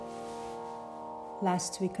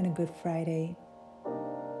Last week on a Good Friday,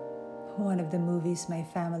 one of the movies my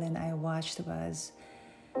family and I watched was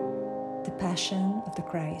The Passion of the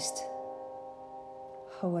Christ.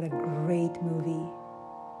 Oh, what a great movie.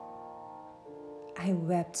 I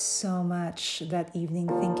wept so much that evening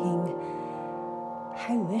thinking,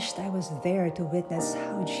 I wished I was there to witness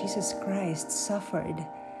how Jesus Christ suffered,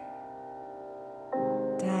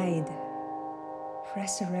 died,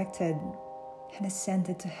 resurrected, and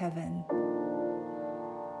ascended to heaven.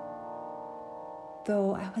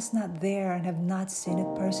 Though I was not there and have not seen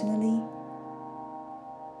it personally,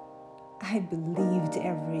 I believed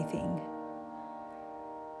everything.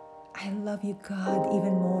 I love you, God,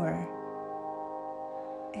 even more.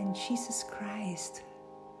 And Jesus Christ,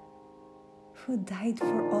 who died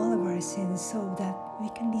for all of our sins so that we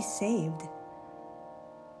can be saved.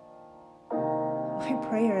 My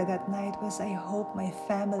prayer that night was, I hope my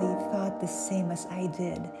family thought the same as I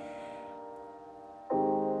did.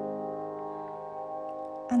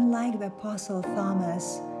 Unlike the Apostle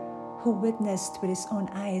Thomas, who witnessed with his own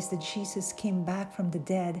eyes that Jesus came back from the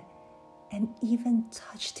dead and even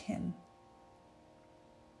touched him,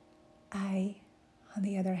 I, on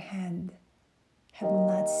the other hand, have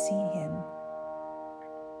not seen him,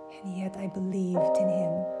 and yet I believed in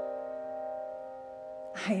him.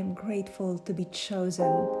 I am grateful to be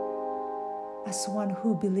chosen as one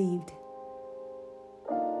who believed,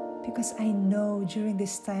 because I know during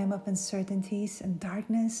this time of uncertainties and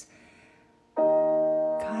darkness,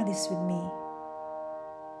 God is with me.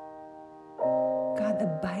 God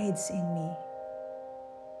abides in me.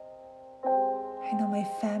 I know my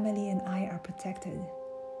family and I are protected.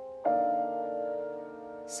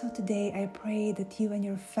 So today I pray that you and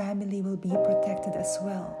your family will be protected as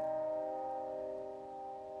well.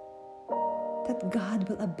 That God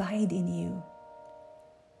will abide in you.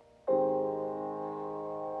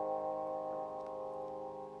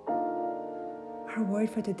 Our word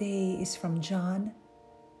for today is from John,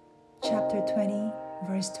 chapter 20,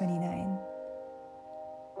 verse 29.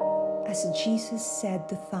 As Jesus said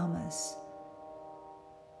to Thomas,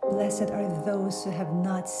 "Blessed are those who have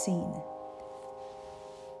not seen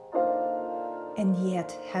and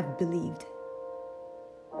yet have believed."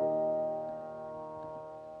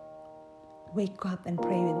 Wake up and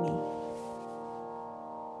pray with me.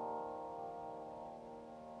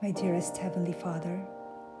 My dearest Heavenly Father,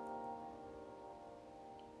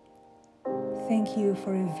 thank you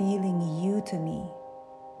for revealing you to me,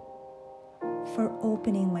 for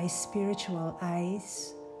opening my spiritual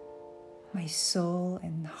eyes, my soul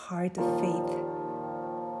and heart of faith.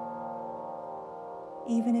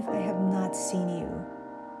 Even if I have not seen you,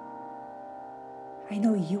 I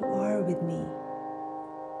know you are with me,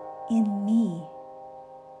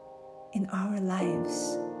 in our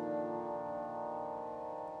lives.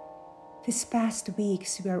 This past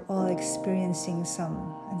weeks, we are all experiencing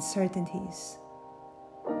some uncertainties,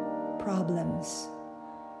 problems,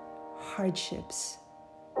 hardships,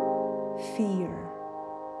 fear,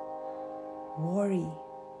 worry.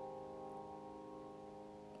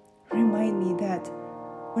 Remind me that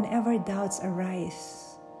whenever doubts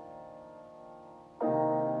arise,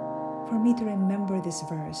 for me to remember this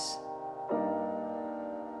verse.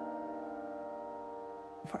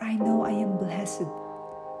 For I know I am blessed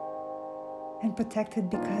and protected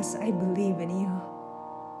because I believe in you.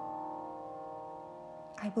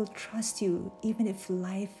 I will trust you even if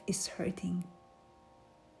life is hurting.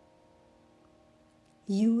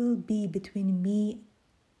 You will be between me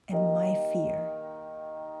and my fear.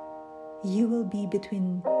 You will be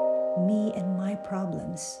between me and my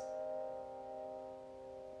problems.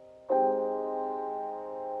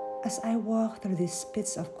 As I walk through these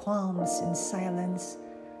pits of calms and silence,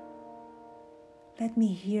 let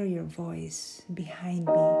me hear your voice behind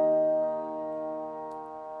me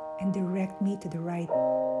and direct me to the right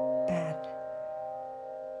path.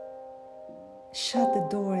 Shut the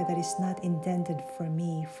door that is not intended for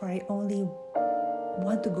me, for I only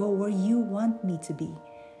want to go where you want me to be.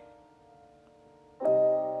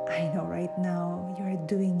 I know right now you are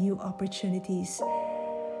doing new opportunities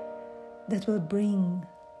that will bring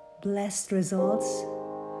blessed results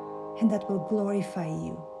and that will glorify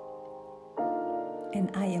you. And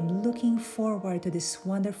I am looking forward to this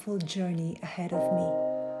wonderful journey ahead of me.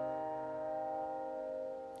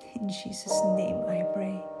 In Jesus' name I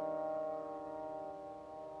pray.